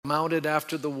mounted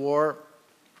after the war.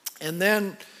 And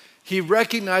then he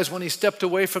recognized when he stepped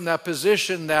away from that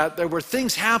position that there were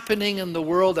things happening in the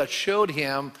world that showed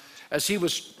him, as he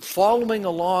was following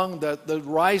along the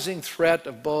rising threat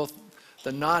of both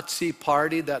the Nazi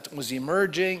party that was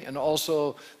emerging and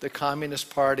also the Communist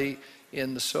Party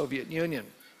in the Soviet Union.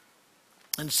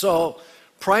 And so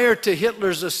prior to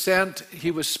Hitler's ascent,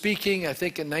 he was speaking, I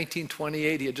think in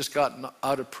 1928. He had just gotten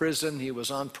out of prison. He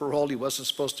was on parole. He wasn't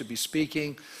supposed to be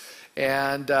speaking.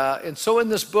 And so in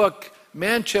this book,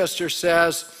 Manchester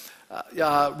says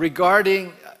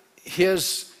regarding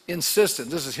his insistence,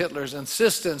 this is Hitler's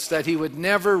insistence, that he would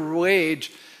never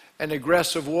wage an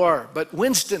aggressive war. But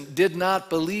Winston did not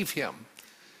believe him,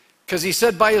 because he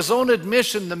said by his own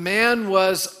admission, the man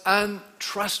was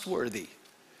untrustworthy.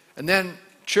 And then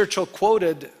Churchill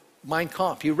quoted Mein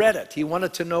Kampf. He read it. He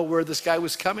wanted to know where this guy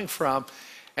was coming from.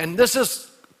 And this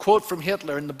is a quote from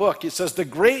Hitler in the book. He says, "The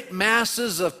great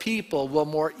masses of people will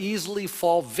more easily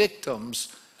fall victims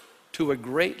to a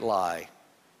great lie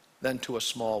than to a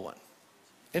small one."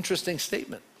 Interesting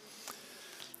statement.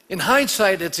 In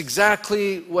hindsight, it's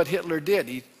exactly what Hitler did.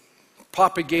 He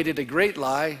propagated a great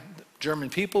lie. The German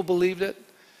people believed it.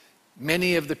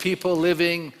 Many of the people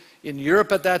living in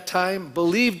Europe at that time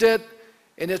believed it.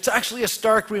 And it's actually a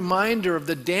stark reminder of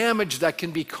the damage that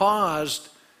can be caused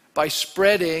by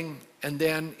spreading and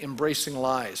then embracing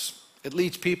lies. It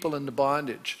leads people into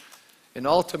bondage. And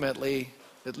ultimately,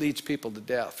 it leads people to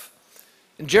death.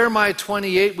 In Jeremiah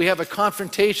 28, we have a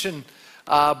confrontation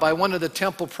by one of the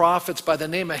temple prophets by the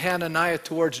name of Hananiah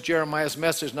towards Jeremiah's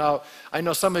message. Now, I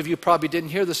know some of you probably didn't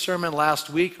hear the sermon last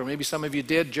week, or maybe some of you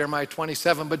did, Jeremiah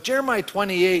 27. But Jeremiah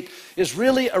 28 is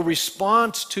really a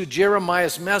response to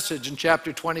Jeremiah's message in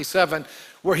chapter 27,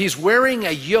 where he's wearing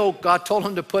a yoke. God told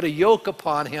him to put a yoke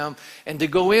upon him and to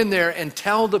go in there and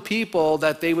tell the people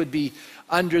that they would be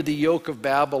under the yoke of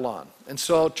Babylon. And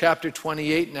so chapter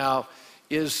 28 now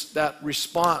is that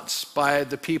response by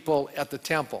the people at the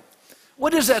temple.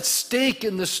 What is at stake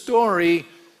in the story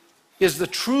is the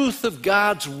truth of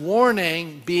God's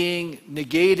warning being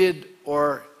negated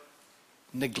or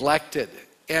neglected,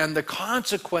 and the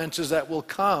consequences that will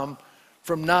come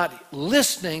from not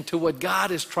listening to what God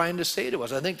is trying to say to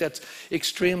us. I think that's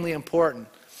extremely important.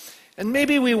 And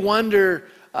maybe we wonder,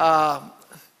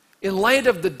 in light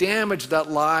of the damage that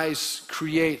lies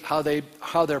create, how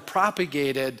they're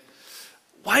propagated,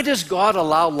 why does God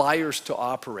allow liars to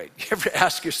operate? You ever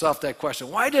ask yourself that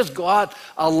question? Why does God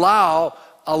allow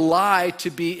a lie to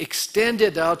be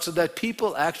extended out so that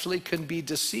people actually can be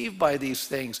deceived by these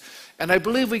things? And I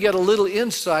believe we get a little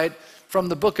insight from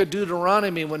the book of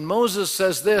Deuteronomy when Moses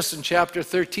says this in chapter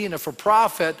 13, "If a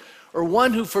prophet or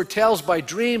one who foretells by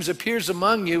dreams appears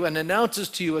among you and announces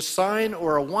to you a sign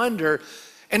or a wonder,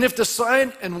 and if the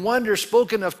sign and wonder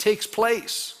spoken of takes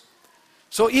place,"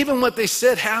 so even what they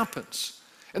said happens.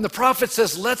 And the prophet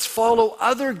says, "Let's follow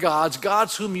other gods,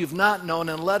 gods whom you've not known,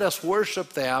 and let us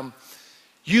worship them."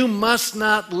 You must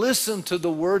not listen to the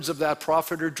words of that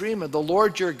prophet or dreamer. The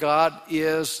Lord your God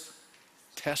is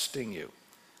testing you.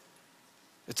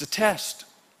 It's a test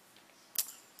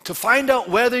to find out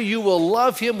whether you will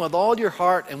love him with all your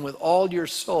heart and with all your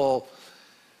soul.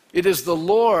 It is the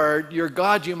Lord, your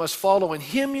God, you must follow, and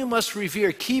him you must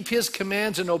revere. Keep his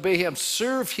commands and obey him.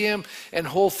 Serve him and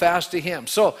hold fast to him.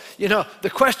 So, the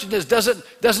question is,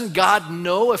 doesn't God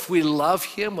know if we love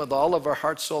him with all of our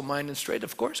heart, soul, mind, and strength?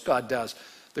 Of course God does.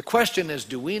 The question is,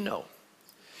 do we know?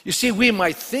 You see, we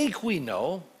might think we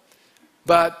know,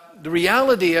 but the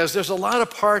reality is there's a lot of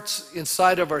parts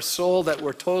inside of our soul that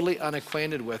we're totally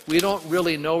unacquainted with. We don't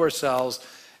really know ourselves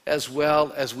as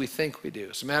well as we think we do.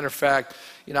 As a matter of fact,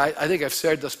 I think I've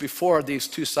said this before, these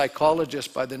two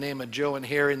psychologists by the name of Joe and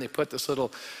Harry, and they put this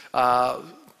little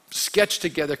sketch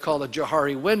together called a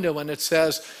Johari window, and it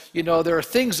says, there are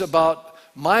things about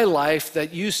my life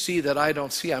that you see that I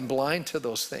don't see. I'm blind to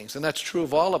those things. And that's true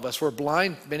of all of us. We're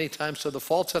blind many times to the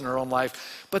faults in our own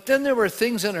life. But then there were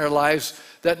things in our lives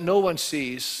that no one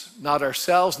sees, not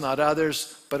ourselves, not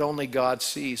others, but only God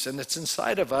sees. And it's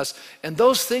inside of us. And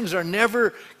those things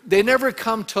never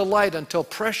come to light until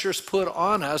pressure's put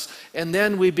on us. And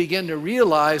then we begin to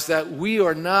realize that we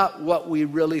are not what we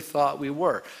really thought we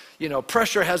were.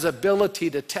 Pressure has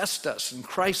ability to test us and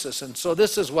crisis. And so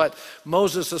this is what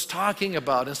Moses is talking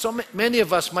about. And so many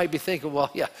of us might be thinking,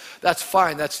 well, yeah, that's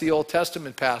fine. That's the Old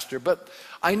Testament, Pastor. But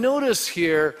I notice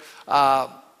here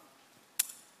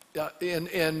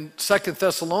in 2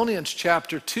 Thessalonians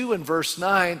chapter 2 and verse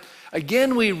 9,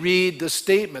 again we read the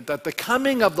statement that the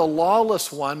coming of the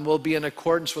lawless one will be in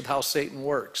accordance with how Satan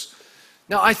works.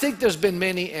 Now, I think there's been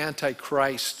many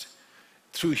antichrists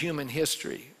through human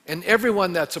history. And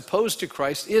everyone that's opposed to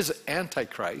Christ is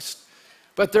Antichrist.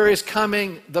 But there is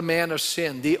coming the man of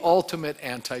sin, the ultimate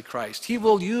Antichrist. He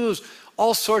will use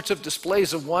all sorts of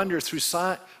displays of wonder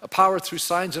power through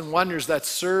signs and wonders that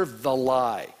serve the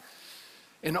lie.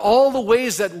 In all the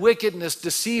ways that wickedness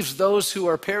deceives those who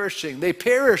are perishing. They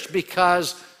perish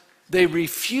because they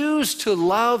refuse to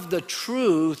love the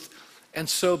truth and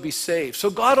so be saved. So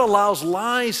God allows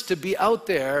lies to be out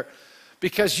there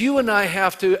because you and I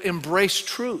have to embrace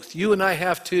truth. You and I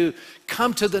have to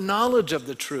come to the knowledge of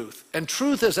the truth. And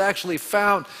truth is actually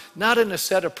found not in a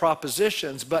set of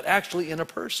propositions, but actually in a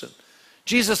person.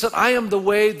 Jesus said, I am the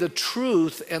way, the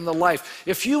truth, and the life.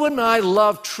 If you and I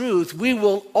love truth, we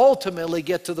will ultimately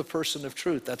get to the person of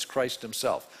truth. That's Christ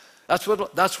himself. That's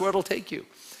where it'll take you.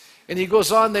 And he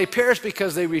goes on, they perish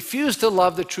because they refuse to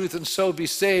love the truth and so be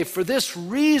saved. For this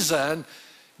reason,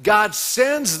 God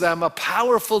sends them a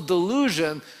powerful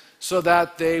delusion so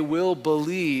that they will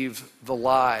believe the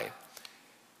lie.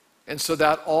 And so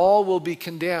that all will be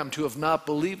condemned who have not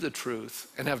believed the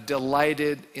truth and have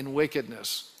delighted in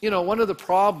wickedness. You know, one of the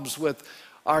problems with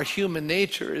our human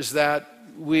nature is that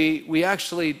we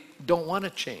actually don't want to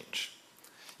change.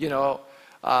 You know,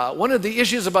 one of the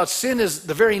issues about sin is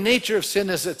the very nature of sin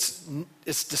is its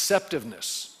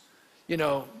deceptiveness. You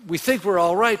know, we think we're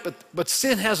all right, but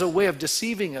sin has a way of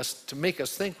deceiving us to make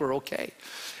us think we're okay.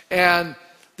 And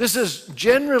this is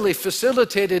generally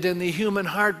facilitated in the human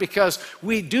heart because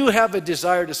we do have a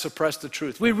desire to suppress the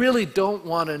truth. We really don't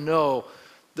want to know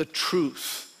the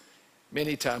truth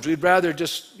many times. We'd rather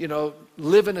just,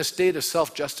 live in a state of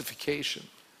self-justification.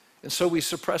 And so we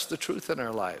suppress the truth in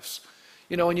our lives.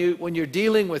 You know, when you're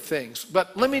dealing with things.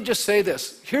 But let me just say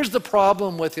this. Here's the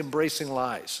problem with embracing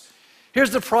lies.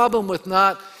 Here's the problem with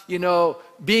not,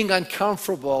 being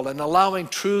uncomfortable and allowing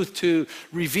truth to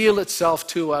reveal itself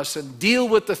to us and deal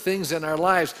with the things in our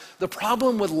lives. The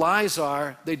problem with lies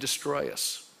are they destroy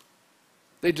us.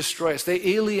 They destroy us. They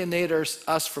alienate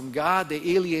us from God. They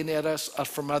alienate us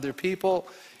from other people.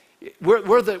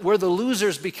 We're the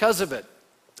losers because of it.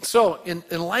 So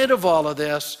in light of all of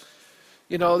this,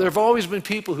 there have always been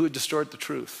people who distort the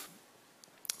truth.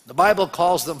 The Bible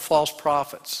calls them false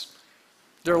prophets.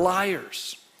 They're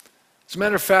liars. As a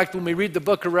matter of fact, when we read the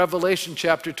book of Revelation,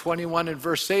 chapter 21 and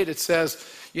verse 8, it says,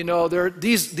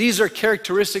 these are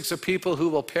characteristics of people who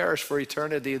will perish for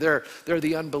eternity. They're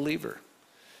the unbeliever.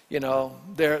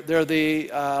 They're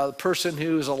the person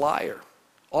who's a liar.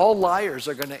 All liars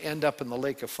are going to end up in the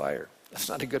lake of fire. That's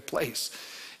not a good place.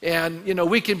 And,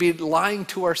 we can be lying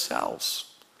to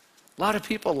ourselves. A lot of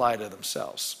people lie to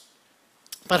themselves.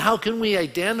 But how can we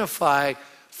identify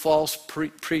false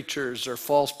preachers or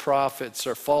false prophets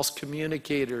or false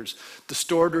communicators,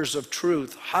 distorters of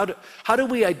truth? How do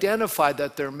we identify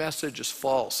that their message is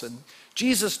false? And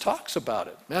Jesus talks about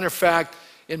it. Matter of fact,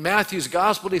 in Matthew's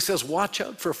gospel, he says, watch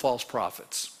out for false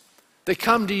prophets. They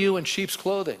come to you in sheep's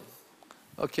clothing.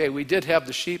 Okay, we did have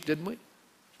the sheep, didn't we?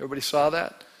 Everybody saw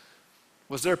that?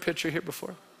 Was there a picture here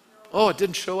before? Oh, it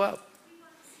didn't show up.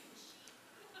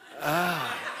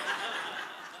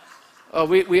 Oh,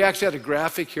 we actually had a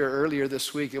graphic here earlier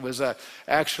this week. It was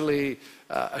actually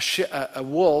a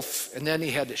wolf, and then he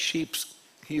had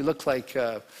he looked like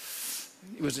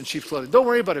he was in sheep's clothing. Don't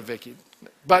worry about it, Vicky.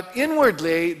 But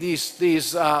inwardly,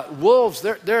 these wolves,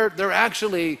 they're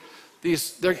actually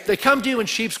they come to you in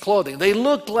sheep's clothing. They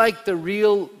look like the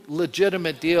real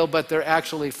legitimate deal, but they're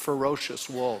actually ferocious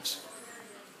wolves.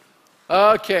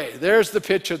 Okay, there's the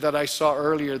picture that I saw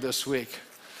earlier this week.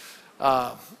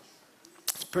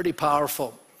 Pretty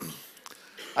powerful.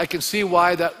 I can see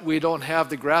why that we don't have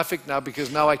the graphic now,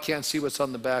 because now I can't see what's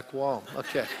on the back wall.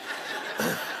 Okay.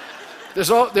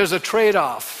 There's a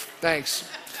trade-off. Thanks.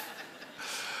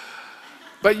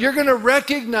 But you're going to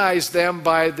recognize them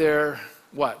by their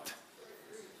what?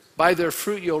 By their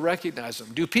fruit you'll recognize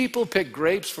them. Do people pick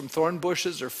grapes from thorn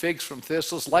bushes or figs from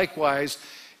thistles? Likewise,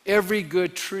 every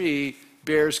good tree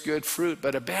bears good fruit,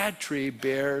 but a bad tree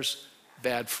bears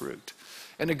bad fruit.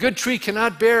 And a good tree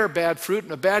cannot bear bad fruit,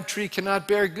 and a bad tree cannot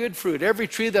bear good fruit. Every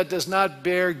tree that does not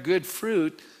bear good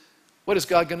fruit, what is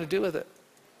God going to do with it?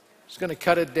 He's going to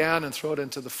cut it down and throw it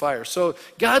into the fire. So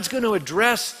God's going to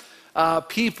address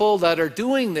people that are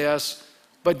doing this,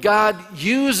 but God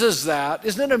uses that.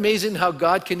 Isn't it amazing how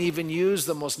God can even use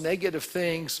the most negative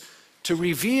things to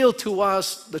reveal to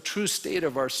us the true state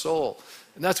of our soul?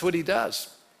 And that's what he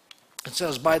does. It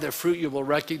says, by their fruit you will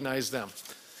recognize them.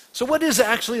 So what is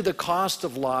actually the cost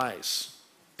of lies?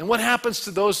 And what happens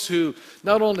to those who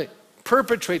not only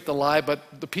perpetrate the lie,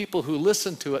 but the people who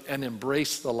listen to it and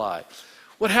embrace the lie?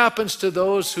 What happens to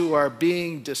those who are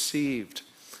being deceived?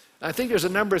 I think there's a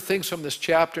number of things from this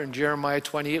chapter in Jeremiah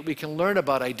 28 we can learn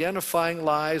about identifying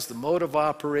lies, the mode of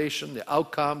operation, the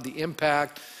outcome, the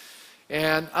impact.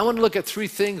 And I want to look at three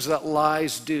things that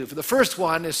lies do. The first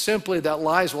one is simply that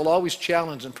lies will always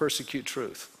challenge and persecute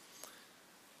truth.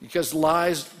 Because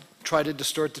lies try to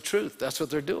distort the truth. That's what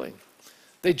they're doing.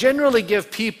 They generally give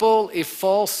people a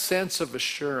false sense of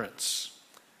assurance.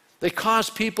 They cause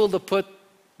people to put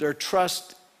their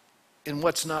trust in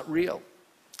what's not real.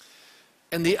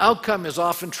 And the outcome is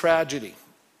often tragedy.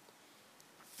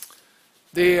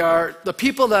 The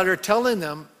people that are telling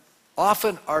them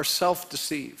often are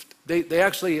self-deceived. They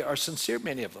actually are sincere,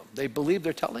 many of them. They believe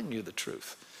they're telling you the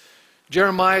truth.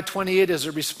 Jeremiah 28 is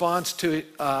a response to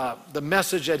the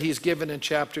message that he's given in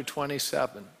chapter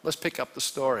 27. Let's pick up the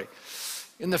story.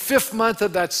 In the 5th month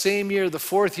of that same year, the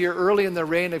 4th year, early in the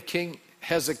reign of King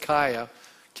Hezekiah,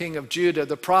 king of Judah,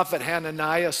 the prophet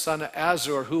Hananiah, son of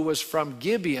Azur, who was from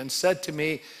Gibeon, said to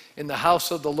me in the house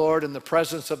of the Lord in the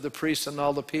presence of the priests and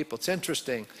all the people. It's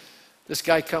interesting. This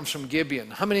guy comes from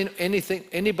Gibeon.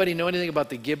 Anybody know anything about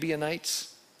the Gibeonites?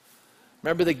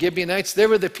 Remember the Gibeonites? They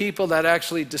were the people that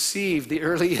actually deceived the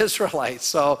early Israelites.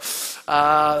 So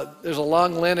there's a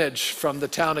long lineage from the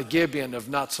town of Gibeon of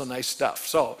not so nice stuff.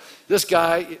 So this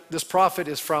guy, this prophet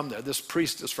is from there. This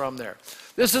priest is from there.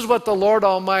 This is what the Lord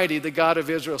Almighty, the God of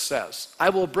Israel, says. I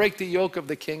will break the yoke of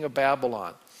the king of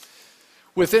Babylon.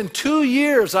 Within 2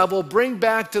 years, I will bring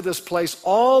back to this place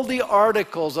all the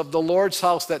articles of the Lord's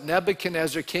house that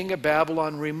Nebuchadnezzar, king of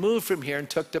Babylon, removed from here and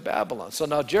took to Babylon. So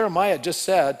now Jeremiah just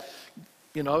said,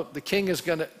 you know, the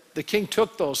king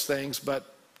took those things,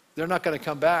 but they're not going to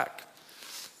come back.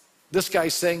 This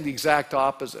guy's saying the exact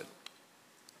opposite.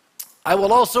 I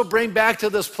will also bring back to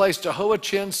this place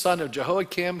Jehoiachin, son of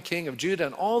Jehoiakim, king of Judah,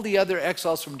 and all the other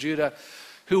exiles from Judah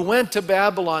who went to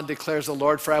Babylon, declares the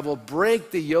Lord, for I will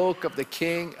break the yoke of the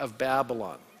king of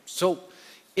Babylon. So,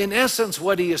 in essence,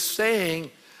 what he is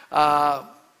saying,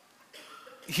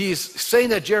 he's saying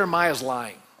that Jeremiah is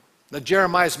lying, that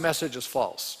Jeremiah's message is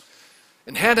false.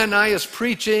 And Hananiah is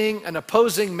preaching an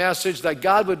opposing message that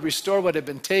God would restore what had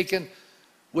been taken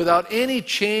without any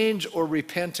change or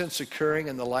repentance occurring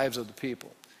in the lives of the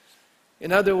people.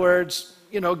 In other words,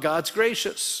 you know, God's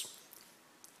gracious.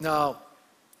 Now,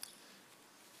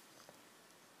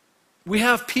 we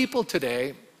have people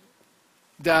today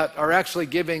that are actually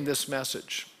giving this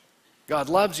message. God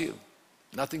loves you.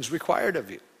 Nothing's required of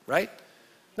you, right?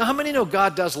 Now, how many know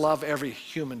God does love every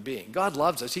human being? God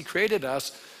loves us. He created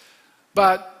us.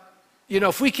 But, you know,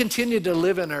 if we continue to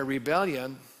live in our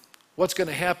rebellion, what's going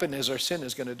to happen is our sin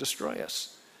is going to destroy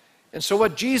us. And so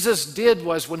what Jesus did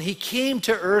was when he came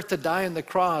to earth to die on the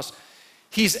cross,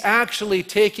 he's actually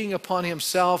taking upon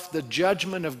himself the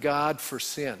judgment of God for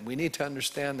sin. We need to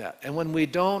understand that. And when we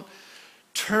don't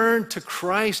turn to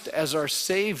Christ as our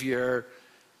Savior,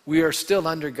 we are still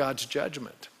under God's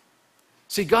judgment.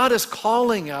 See, God is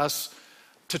calling us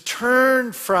to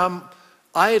turn from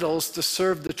idols to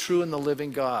serve the true and the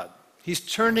living God. He's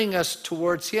turning us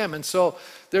towards him. And so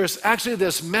there's actually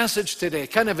this message today,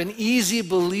 kind of an easy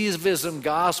believism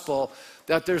gospel,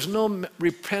 that there's no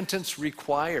repentance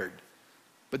required.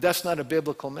 But that's not a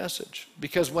biblical message.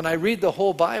 Because when I read the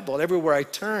whole Bible, everywhere I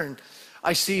turn,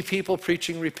 I see people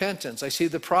preaching repentance. I see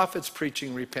the prophets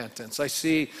preaching repentance. I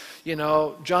see, you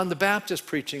know, John the Baptist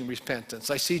preaching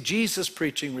repentance. I see Jesus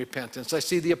preaching repentance. I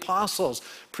see the apostles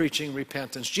preaching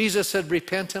repentance. Jesus said,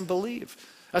 repent and believe.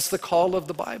 That's the call of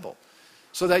the Bible.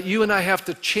 So that you and I have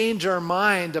to change our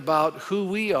mind about who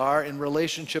we are in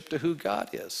relationship to who God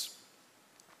is.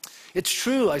 It's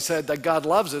true, I said, that God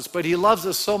loves us, but he loves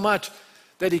us so much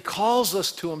that he calls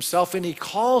us to himself, and he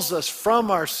calls us from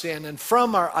our sin and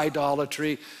from our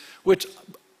idolatry, which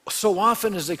so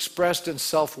often is expressed in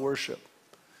self-worship,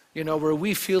 you know, where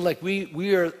we feel like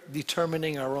we are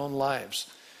determining our own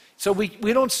lives. So we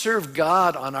don't serve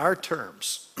God on our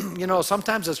terms. You know,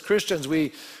 sometimes as Christians,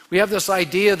 we have this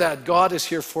idea that God is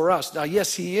here for us. Now,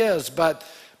 yes, he is, but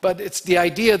it's the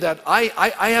idea that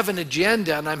I have an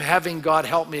agenda and I'm having God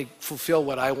help me fulfill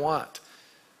what I want.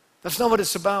 That's not what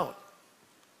it's about.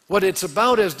 What it's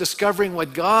about is discovering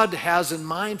what God has in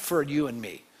mind for you and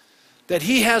me. That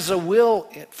he has a will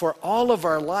for all of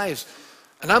our lives.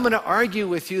 And I'm going to argue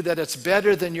with you that it's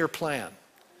better than your plan.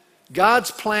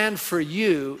 God's plan for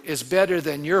you is better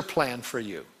than your plan for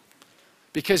you.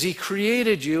 Because he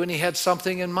created you and he had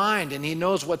something in mind. And he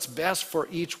knows what's best for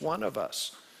each one of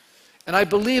us. And I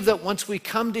believe that once we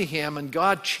come to him and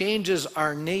God changes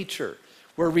our nature,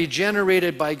 we're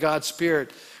regenerated by God's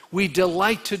Spirit, we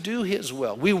delight to do his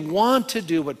will. We want to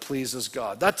do what pleases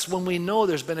God. That's when we know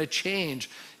there's been a change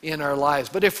in our lives.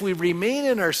 But if we remain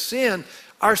in our sin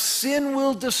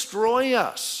will destroy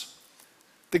us.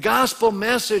 The gospel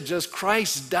message is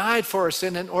Christ died for our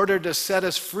sin in order to set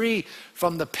us free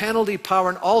from the penalty, power,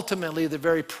 and ultimately the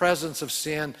very presence of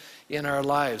sin in our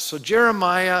lives. So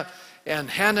Jeremiah and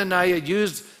Hananiah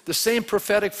used the same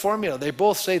prophetic formula. They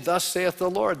both say, "Thus saith the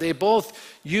Lord." They both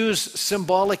use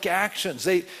symbolic actions.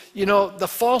 The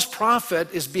false prophet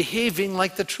is behaving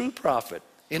like the true prophet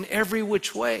in every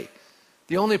which way.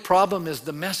 The only problem is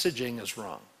the messaging is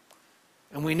wrong.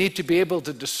 And we need to be able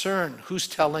to discern who's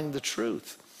telling the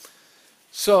truth.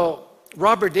 So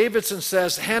Robert Davidson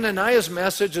says Hananiah's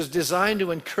message is designed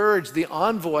to encourage the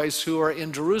envoys who are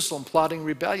in Jerusalem plotting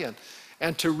rebellion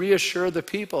and to reassure the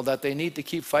people that they need to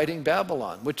keep fighting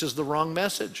Babylon, which is the wrong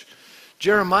message.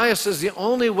 Jeremiah says the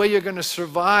only way you're going to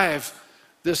survive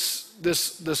this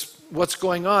what's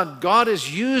going on, God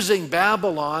is using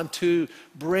Babylon to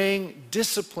bring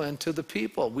discipline to the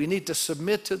people. We need to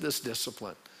submit to this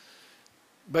discipline.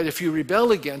 But if you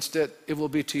rebel against it, it will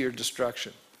be to your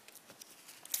destruction.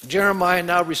 Jeremiah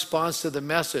now responds to the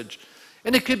message.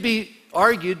 And it could be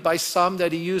argued by some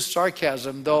that he used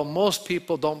sarcasm, though most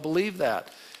people don't believe that.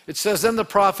 It says, "Then the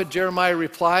prophet Jeremiah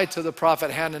replied to the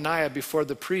prophet Hananiah before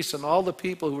the priests and all the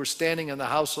people who were standing in the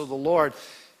house of the Lord.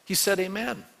 He said,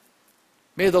 'Amen.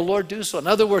 May the Lord do so.'" In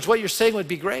other words, what you're saying would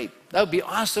be great. That would be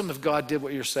awesome if God did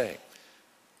what you're saying.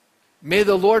 "May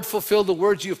the Lord fulfill the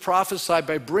words you've prophesied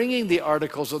by bringing the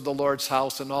articles of the Lord's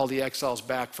house and all the exiles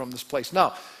back from this place."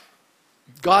 Now,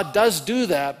 God does do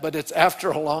that, but it's after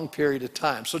a long period of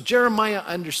time. So Jeremiah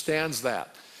understands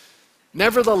that.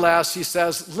 Nevertheless, he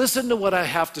says, "Listen to what I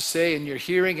have to say in your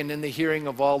hearing and in the hearing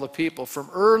of all the people. From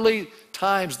early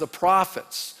times, the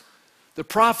prophets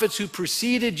who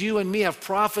preceded you and me have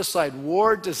prophesied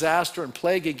war, disaster, and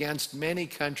plague against many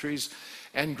countries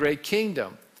and great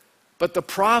kingdom. But the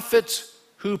prophets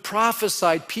who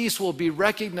prophesied peace will be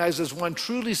recognized as one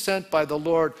truly sent by the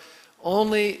Lord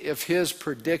only if his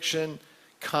prediction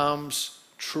comes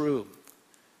true."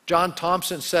 John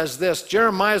Thompson says this,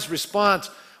 "Jeremiah's response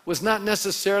was not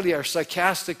necessarily a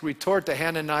sarcastic retort to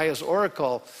Hananiah's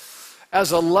oracle.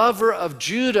 As a lover of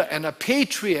Judah and a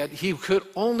patriot, he could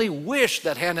only wish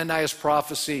that Hananiah's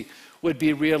prophecy would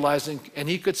be realized, and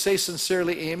he could say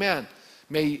sincerely, 'Amen.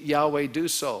 May Yahweh do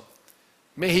so.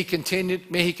 May he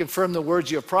confirm the words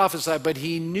you have prophesied.' But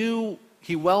he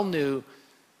well knew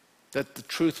that the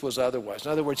truth was otherwise."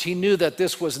 In other words, he knew that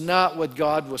this was not what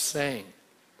God was saying.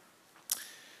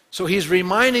 So he's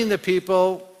reminding the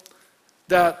people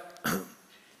that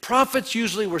prophets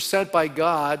usually were sent by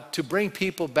God to bring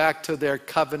people back to their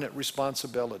covenant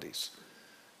responsibilities.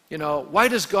 Why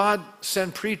does God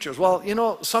send preachers? Well,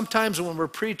 sometimes when we're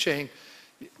preaching,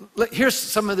 here's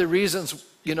some of the reasons,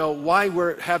 why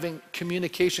we're having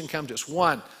communication come to us.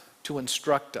 1, to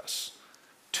instruct us.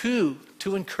 2,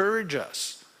 to encourage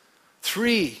us.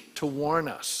 3, to warn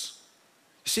us.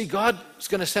 You see, God is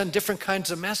going to send different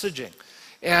kinds of messaging.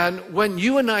 And when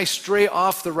you and I stray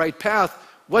off the right path,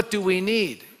 what do we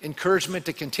need? Encouragement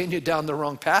to continue down the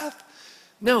wrong path?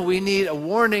 No, we need a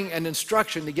warning and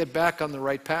instruction to get back on the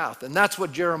right path. And that's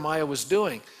what Jeremiah was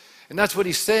doing. And that's what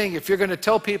he's saying. If you're going to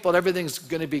tell people everything's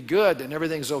going to be good and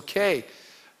everything's okay,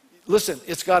 listen,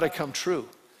 it's got to come true.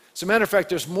 As a matter of fact,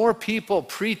 there's more people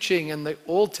preaching in the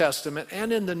Old Testament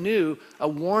and in the New a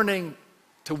warning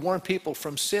to warn people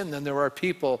from sin than there are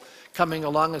people coming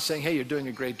along and saying, "Hey, you're doing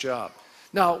a great job."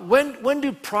 Now, when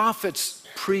do prophets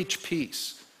preach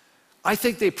peace? I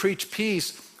think they preach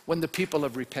peace when the people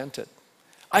have repented.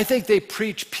 I think they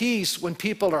preach peace when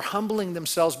people are humbling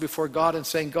themselves before God and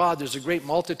saying, "God, there's a great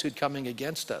multitude coming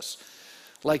against us."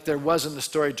 Like there was in the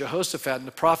story of Jehoshaphat, and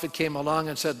the prophet came along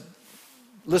and said,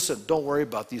 "Listen, don't worry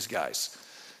about these guys.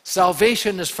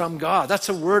 Salvation is from God." That's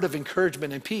a word of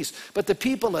encouragement and peace. But the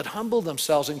people had humbled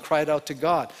themselves and cried out to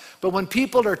God. But when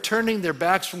people are turning their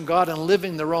backs from God and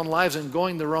living their own lives and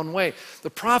going their own way, the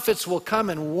prophets will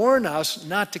come and warn us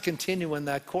not to continue in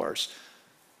that course.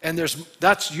 And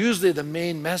that's usually the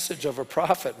main message of a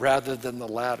prophet rather than the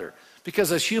latter.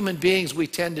 Because as human beings, we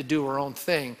tend to do our own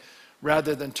thing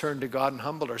rather than turn to God and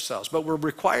humble ourselves. But we're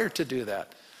required to do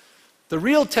that. The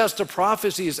real test of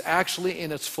prophecy is actually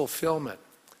in its fulfillment.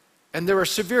 And there are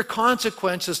severe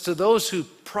consequences to those who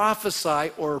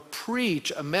prophesy or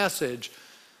preach a message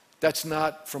that's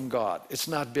not from God. It's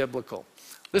not biblical.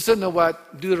 Listen to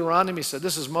what Deuteronomy said.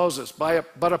 This is Moses.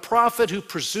 "But a prophet who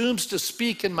presumes to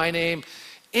speak in my name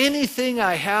anything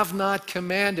I have not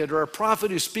commanded, or a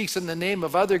prophet who speaks in the name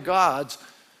of other gods,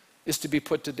 is to be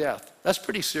put to death." That's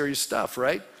pretty serious stuff,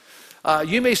 right?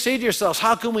 You may say to yourselves,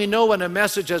 "How can we know when a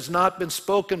message has not been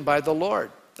spoken by the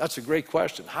Lord?" That's a great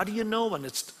question. How do you know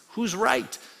who's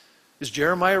right? Is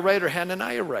Jeremiah right or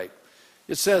Hananiah right?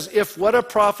 It says, if what a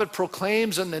prophet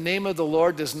proclaims in the name of the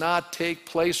Lord does not take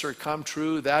place or come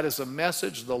true, that is a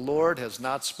message the Lord has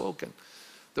not spoken.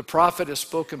 The prophet has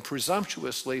spoken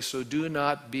presumptuously, so do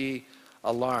not be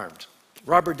alarmed.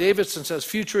 Robert Davidson says,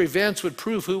 future events would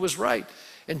prove who was right.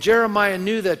 And Jeremiah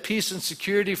knew that peace and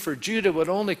security for Judah would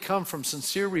only come from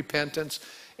sincere repentance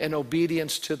and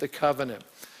obedience to the covenant.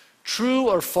 True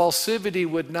or falsity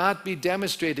would not be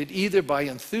demonstrated either by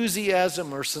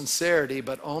enthusiasm or sincerity,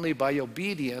 but only by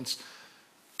obedience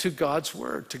to God's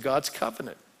word, to God's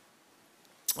covenant.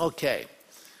 Okay,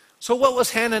 so what was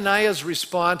Hananiah's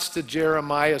response to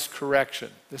Jeremiah's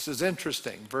correction? This is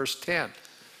interesting. Verse 10.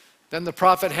 Then the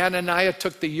prophet Hananiah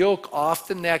took the yoke off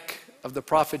the neck of the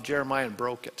prophet Jeremiah and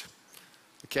broke it.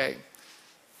 Okay,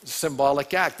 it's a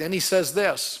symbolic act. Then he says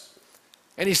this.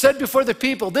 And he said before the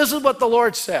people, this is what the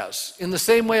Lord says. In the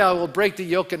same way, I will break the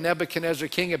yoke of Nebuchadnezzar,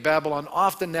 king of Babylon,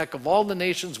 off the neck of all the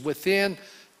nations within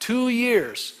 2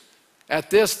 years. At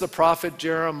this, the prophet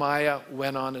Jeremiah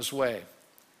went on his way.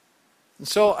 And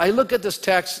so I look at this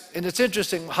text, and it's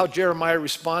interesting how Jeremiah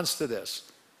responds to this.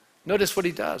 Notice what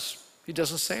he does. He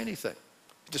doesn't say anything.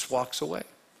 He just walks away.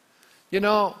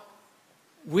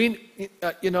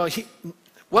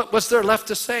 What's there left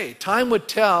to say? Time would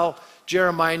tell.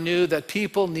 Jeremiah knew that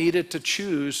people needed to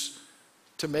choose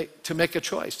to make a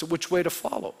choice to which way to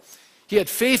follow. He had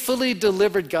faithfully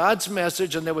delivered God's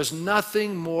message, and there was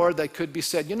nothing more that could be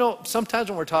said. Sometimes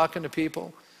when we're talking to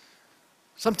people,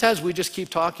 sometimes we just keep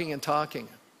talking and talking.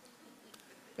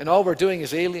 And all we're doing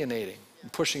is alienating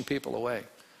and pushing people away.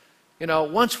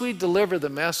 Once we deliver the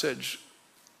message,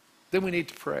 then we need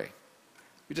to pray.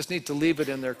 We just need to leave it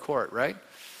in their court, right?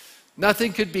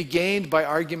 Nothing could be gained by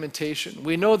argumentation.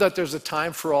 We know that there's a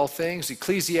time for all things.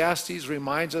 Ecclesiastes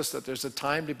reminds us that there's a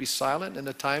time to be silent and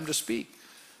a time to speak.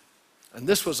 And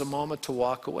this was a moment to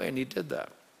walk away, and he did that.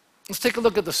 Let's take a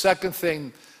look at the second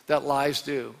thing that lies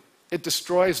do. It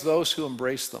destroys those who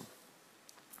embrace them.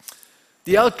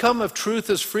 The outcome of truth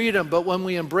is freedom, but when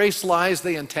we embrace lies,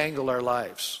 they entangle our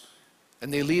lives,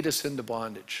 and they lead us into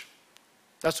bondage.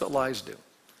 That's what lies do.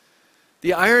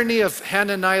 The irony of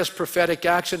Hananiah's prophetic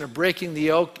action of breaking the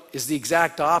yoke is the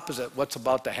exact opposite of what's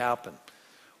about to happen.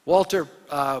 Walter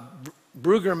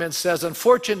Brueggemann says,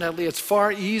 unfortunately, it's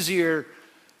far easier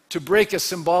to break a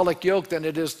symbolic yoke than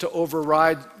it is to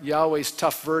override Yahweh's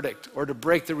tough verdict or to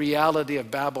break the reality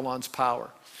of Babylon's power.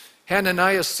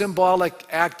 Hananiah's symbolic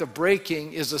act of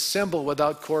breaking is a symbol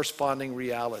without corresponding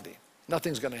reality.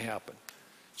 Nothing's going to happen.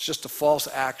 It's just a false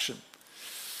action.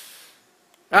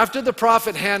 After the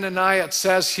prophet Hananiah, it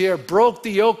says here, broke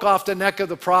the yoke off the neck of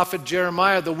the prophet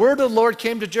Jeremiah, the word of the Lord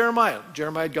came to Jeremiah.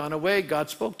 Jeremiah had gone away. God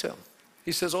spoke to him.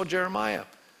 He says, oh, Jeremiah.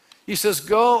 He says,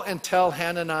 go and tell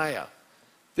Hananiah.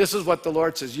 This is what the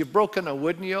Lord says. You've broken a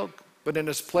wooden yoke, but in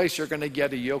its place you're going to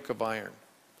get a yoke of iron.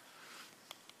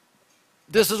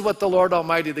 This is what the Lord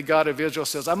Almighty, the God of Israel,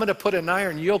 says. I'm going to put an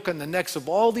iron yoke on the necks of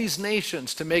all these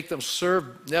nations to make them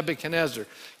serve Nebuchadnezzar,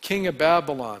 king of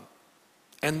Babylon.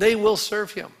 And they will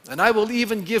serve him. And I will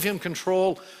even give him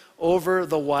control over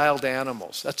the wild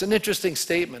animals. That's an interesting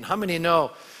statement. How many know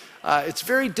it's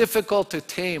very difficult to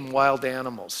tame wild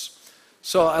animals?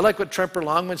 So I like what Tremper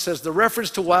Longman says. The reference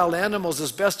to wild animals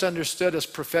is best understood as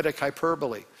prophetic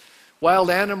hyperbole. Wild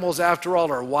animals, after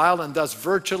all, are wild and thus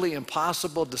virtually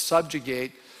impossible to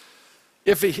subjugate.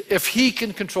 If he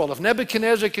can control, if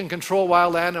Nebuchadnezzar can control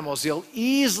wild animals, he'll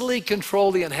easily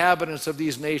control the inhabitants of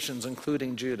these nations,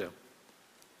 including Judah.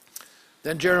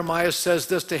 Then Jeremiah says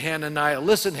this to Hananiah.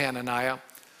 Listen, Hananiah,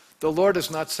 the Lord has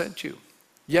not sent you,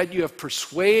 yet you have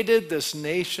persuaded this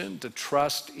nation to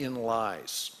trust in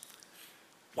lies.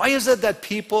 Why is it that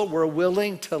people were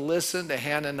willing to listen to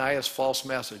Hananiah's false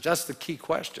message? That's the key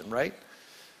question, right?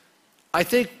 I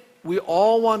think we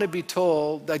all want to be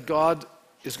told that God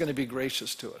is going to be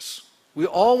gracious to us. We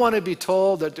all want to be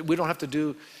told that we don't have to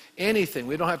do anything.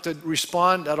 We don't have to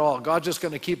respond at all. God's just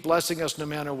going to keep blessing us no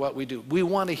matter what we do. We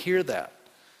want to hear that.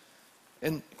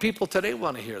 And people today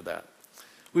want to hear that.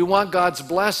 We want God's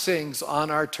blessings on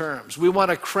our terms. We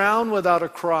want a crown without a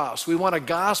cross. We want a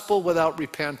gospel without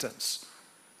repentance.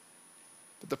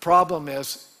 But the problem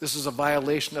is, this is a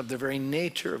violation of the very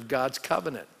nature of God's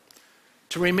covenant.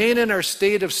 To remain in our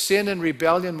state of sin and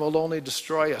rebellion will only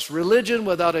destroy us. Religion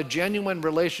without a genuine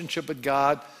relationship with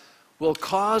God will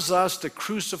cause us to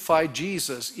crucify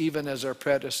Jesus even as our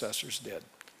predecessors did.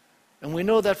 And we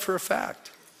know that for a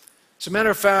fact. As a matter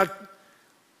of fact,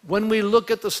 when we look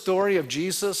at the story of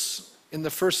Jesus in the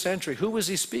first century, who was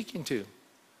he speaking to?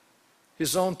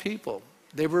 His own people.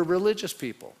 They were religious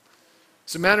people.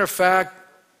 As a matter of fact,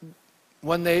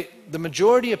 when the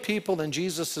majority of people in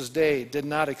Jesus' day did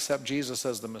not accept Jesus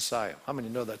as the Messiah. How many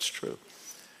know that's true?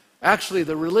 Actually,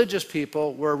 the religious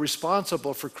people were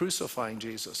responsible for crucifying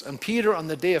Jesus. And Peter, on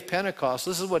the day of Pentecost,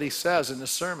 this is what he says in his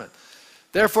sermon.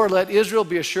 Therefore, let Israel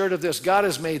be assured of this. God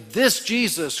has made this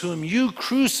Jesus, whom you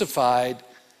crucified,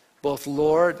 both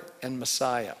Lord and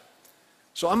Messiah.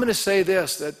 So I'm going to say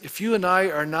this, that if you and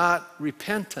I are not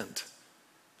repentant,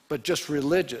 but just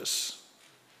religious,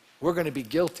 we're going to be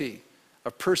guilty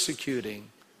of persecuting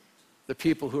the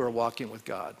people who are walking with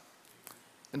God.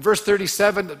 In verse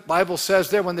 37, the Bible says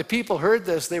there, when the people heard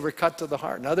this, they were cut to the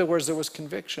heart. In other words, there was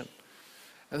conviction.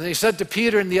 And then he said to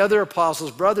Peter and the other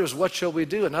apostles, brothers, what shall we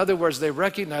do? In other words, they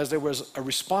recognized there was a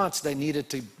response they needed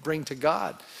to bring to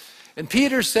God. And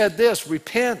Peter said this,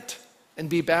 repent and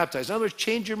be baptized. In other words,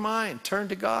 change your mind, turn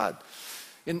to God.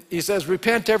 And he says,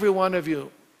 repent every one of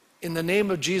you in the name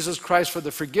of Jesus Christ for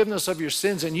the forgiveness of your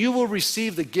sins, and you will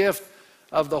receive the gift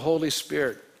of the Holy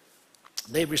Spirit.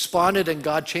 They responded and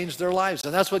God changed their lives.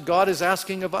 And that's what God is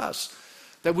asking of us,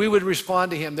 that we would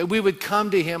respond to him, that we would come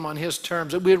to him on his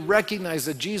terms, that we would recognize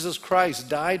that Jesus Christ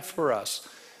died for us,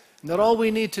 and that all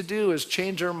we need to do is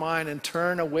change our mind and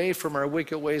turn away from our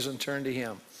wicked ways and turn to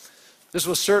him. This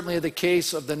was certainly the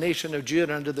case of the nation of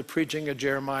Judah under the preaching of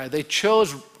Jeremiah. They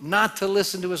chose not to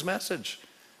listen to his message,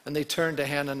 and they turned to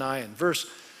Hananiah.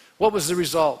 What was the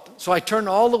result? So I turn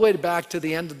all the way back to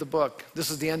the end of the book.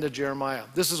 This is the end of Jeremiah.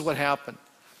 This is what happened.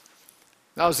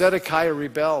 Now Zedekiah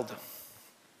rebelled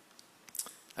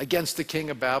against the king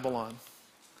of Babylon.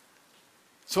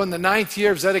 So in the 9th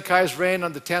year of Zedekiah's reign,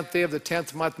 on the 10th day of the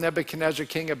 10th month, Nebuchadnezzar,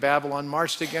 king of Babylon,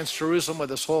 marched against Jerusalem with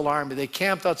his whole army. They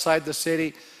camped outside the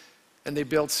city, and they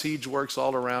built siege works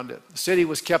all around it. The city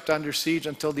was kept under siege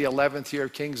until the 11th year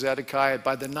of King Zedekiah.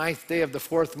 By the 9th day of the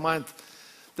 4th month,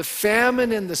 the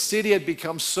famine in the city had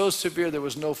become so severe there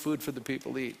was no food for the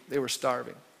people to eat. They were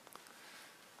starving.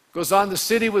 Goes on, the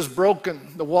city was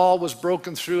broken, the wall was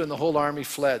broken through, and the whole army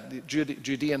fled. The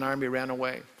Judean army ran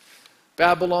away.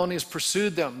 Babylonians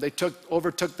pursued them. They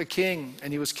overtook the king,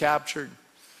 and he was captured.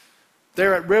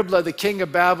 There at Riblah, the king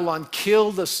of Babylon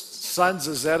killed the sons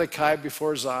of Zedekiah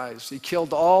before his eyes. He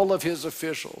killed all of his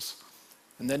officials,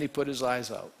 and then he put his eyes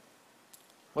out.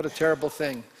 What a terrible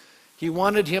thing. He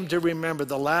wanted him to remember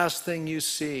the last thing you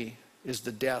see is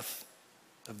the death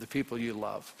of the people you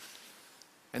love.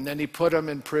 And then he put him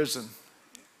in prison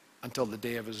until the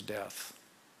day of his death.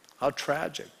 How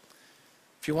tragic.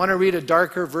 If you want to read a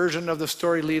darker version of the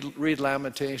story, read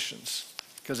Lamentations,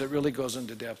 because it really goes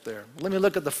into depth there. Let me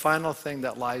look at the final thing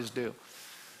that lies do.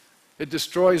 It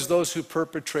destroys those who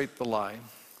perpetrate the lie,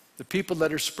 the people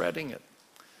that are spreading it.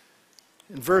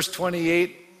 In verse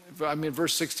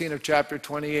 16 of chapter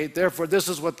 28, therefore this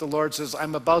is what the Lord says,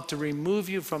 I'm about to remove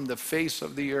you from the face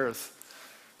of the earth.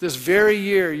 This very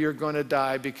year you're going to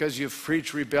die because you've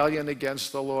preached rebellion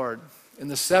against the Lord. In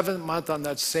the 7th month on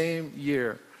that same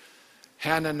year,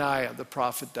 Hananiah the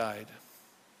prophet died.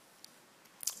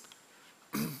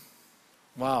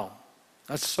 Wow,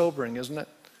 that's sobering, isn't it?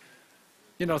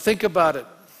 You know, think about it.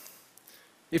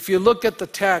 If you look at the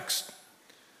text,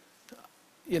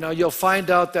 you know, you'll find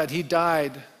out that he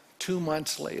died 2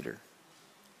 months later.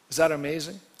 Is that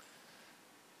amazing?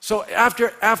 So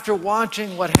after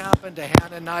watching what happened to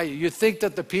Hananiah, you'd think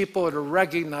that the people would have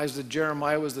recognized that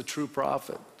Jeremiah was the true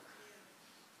prophet.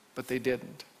 But they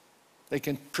didn't. They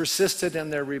persisted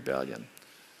in their rebellion.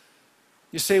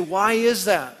 You say, why is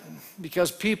that?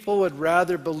 Because people would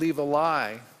rather believe a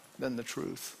lie than the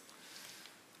truth.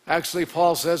 Actually,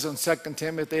 Paul says in 2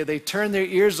 Timothy, they turn their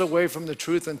ears away from the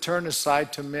truth and turn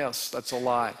aside to myths. That's a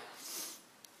lie.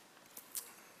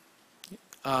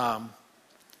 Go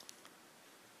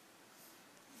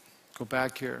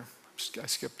back here. I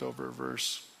skipped over a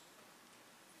verse.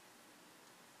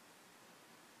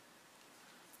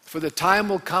 For the time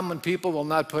will come when people will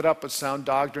not put up with sound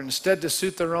doctrine. Instead, to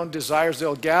suit their own desires,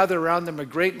 they'll gather around them a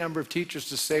great number of teachers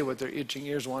to say what their itching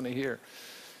ears want to hear.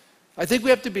 I think we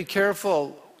have to be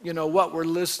careful, you know, what we're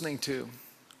listening to.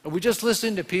 Are we just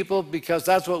listening to people because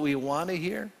that's what we want to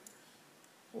hear?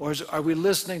 Or are we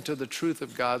listening to the truth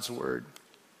of God's word?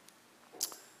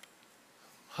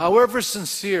 However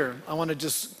sincere, I want to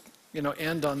just,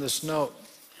 end on this note.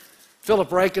 Philip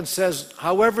Ryken says,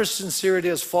 however sincere it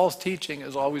is, false teaching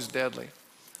is always deadly,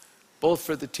 both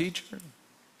for the teacher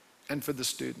and for the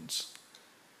students.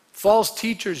 False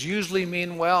teachers usually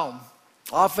mean well.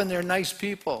 Often they're nice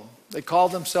people. They call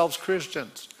themselves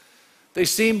Christians. They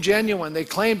seem genuine. They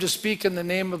claim to speak in the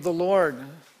name of the Lord.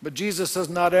 But Jesus says,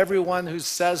 not everyone who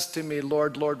says to me,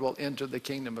 Lord, Lord, will enter the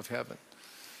kingdom of heaven.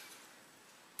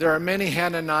 There are many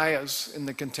Hananiahs in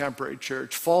the contemporary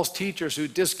church, false teachers who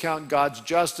discount God's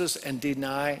justice and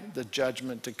deny the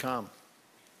judgment to come.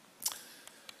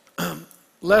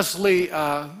 Leslie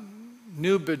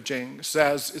Newbigin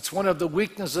says, it's one of the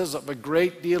weaknesses of a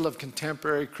great deal of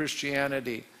contemporary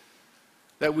Christianity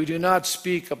that we do not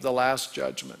speak of the last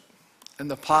judgment and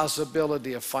the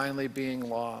possibility of finally being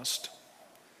lost.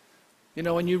 You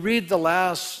know, when you read the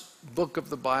last book of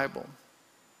the Bible,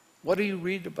 what do you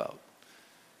read about?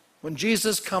 When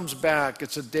Jesus comes back,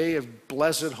 it's a day of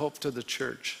blessed hope to the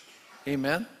church.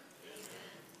 Amen?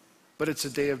 But it's a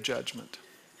day of judgment.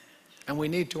 And we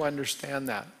need to understand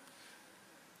that.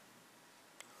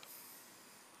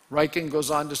 Ryken goes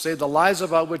on to say, the lies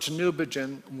about which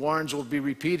Newbigin warns will be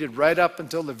repeated right up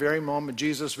until the very moment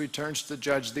Jesus returns to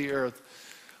judge the earth.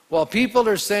 While people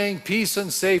are saying peace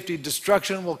and safety,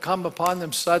 destruction will come upon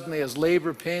them suddenly as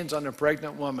labor pains on a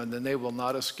pregnant woman, then they will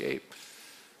not escape.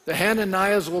 The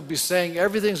Hananiahs will be saying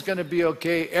everything's going to be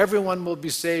okay, everyone will be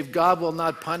saved, God will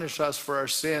not punish us for our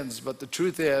sins. But the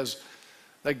truth is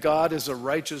that God is a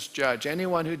righteous judge.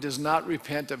 Anyone who does not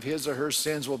repent of his or her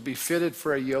sins will be fitted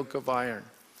for a yoke of iron.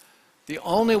 The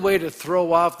only way to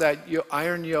throw off that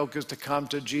iron yoke is to come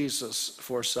to Jesus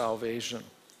for salvation.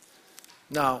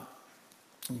 Now,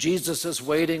 Jesus is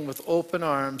waiting with open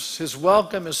arms. His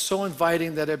welcome is so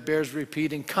inviting that it bears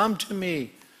repeating. Come to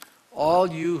me, all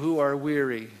you who are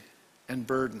weary and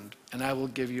burdened, and I will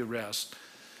give you rest.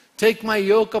 Take my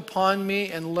yoke upon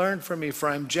me and learn from me, for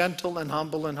I am gentle and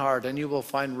humble in heart, and you will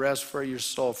find rest for your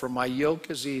soul. For my yoke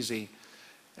is easy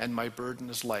and my burden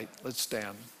is light. Let's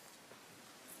stand.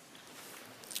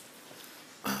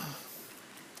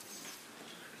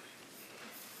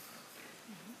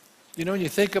 You know, when you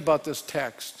think about this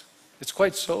text, it's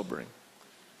quite sobering.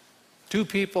 Two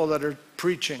people that are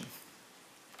preaching.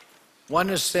 One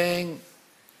is saying,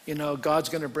 you know, God's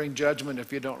going to bring judgment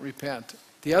if you don't repent.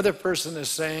 The other person is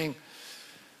saying,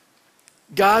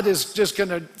 God is just going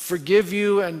to forgive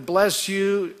you and bless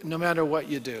you no matter what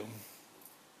you do.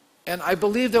 And I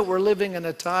believe that we're living in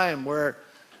a time where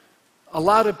a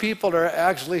lot of people are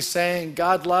actually saying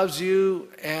God loves you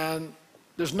and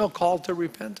there's no call to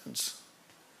repentance.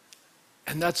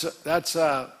 And that's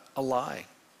a lie.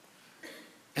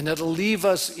 And it'll leave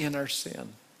us in our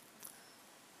sin.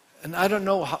 And I don't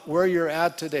know where you're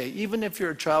at today, even if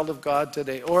you're a child of God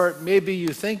today, or maybe you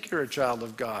think you're a child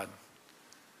of God.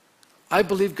 I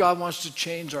believe God wants to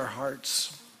change our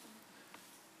hearts.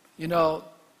 You know,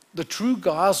 the true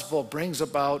gospel brings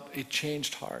about a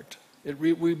changed heart.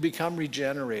 We become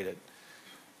regenerated.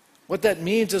 What that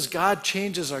means is God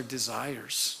changes our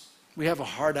desires. We have a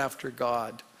heart after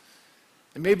God.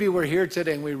 And maybe we're here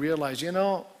today and we realize, you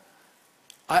know,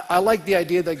 I like the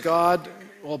idea that God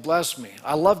will bless me.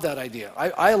 I love that idea.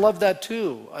 I love that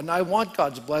too. And I want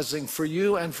God's blessing for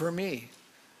you and for me.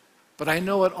 But I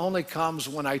know it only comes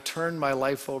when I turn my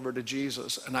life over to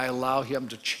Jesus and I allow him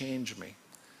to change me.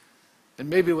 And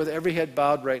maybe with every head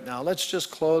bowed right now, let's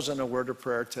just close in a word of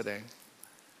prayer today.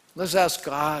 Let's ask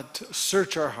God to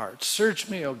search our hearts. Search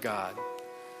me, O God,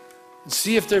 and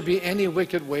see if there be any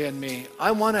wicked way in me.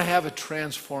 I want to have a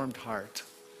transformed heart.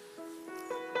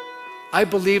 I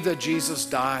believe that Jesus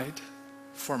died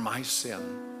for my sin.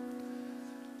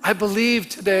 I believe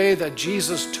today that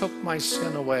Jesus took my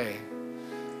sin away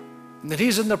and that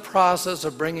he's in the process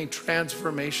of bringing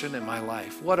transformation in my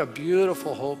life. What a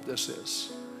beautiful hope this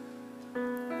is.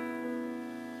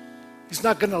 He's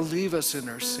not going to leave us in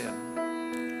our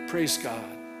sin. Praise God.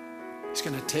 He's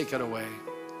going to take it away.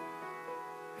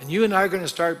 And you and I are going to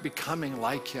start becoming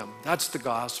like him. That's the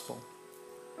gospel.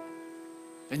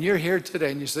 And you're here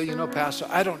today and you say, you know, Pastor,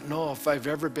 I don't know if I've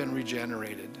ever been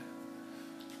regenerated.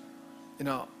 You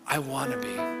know, I want to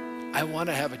be. I want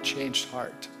to have a changed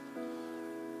heart.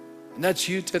 And that's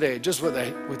you today. Just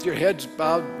with your heads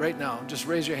bowed right now, just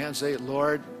raise your hand and say,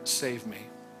 Lord, save me.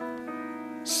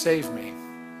 Save me.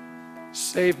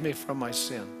 Save me from my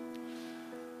sin.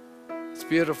 It's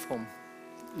beautiful.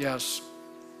 Yes.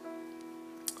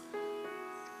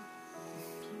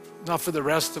 Now for the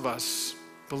rest of us,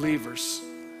 believers,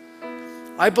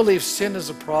 I believe sin is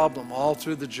a problem all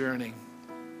through the journey.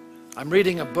 I'm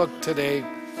reading a book today.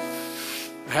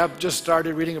 I have just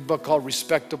started reading a book called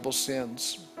Respectable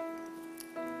Sins.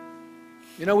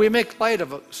 You know, we make light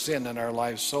of sin in our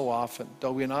lives so often,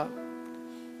 do we not?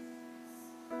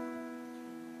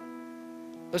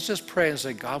 Let's just pray and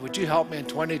say, God, would you help me in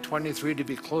 2023 to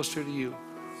be closer to you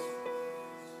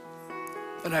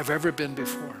than I've ever been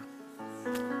before?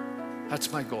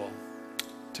 That's my goal,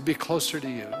 to be closer to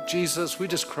you. Jesus, we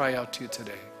just cry out to you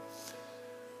today.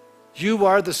 You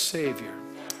are the Savior.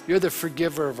 You're the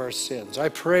forgiver of our sins. I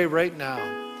pray right now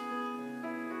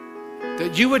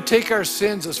that you would take our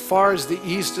sins as far as the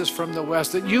east is from the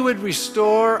west, that you would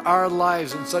restore our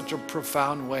lives in such a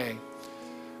profound way,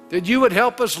 that you would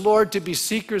help us, Lord, to be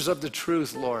seekers of the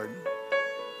truth, Lord,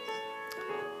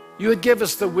 you would give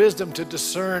us the wisdom to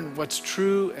discern what's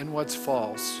true and what's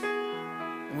false.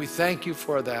 And we thank you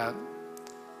for that.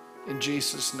 In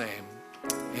Jesus' name,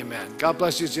 amen. God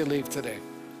bless you as you leave today.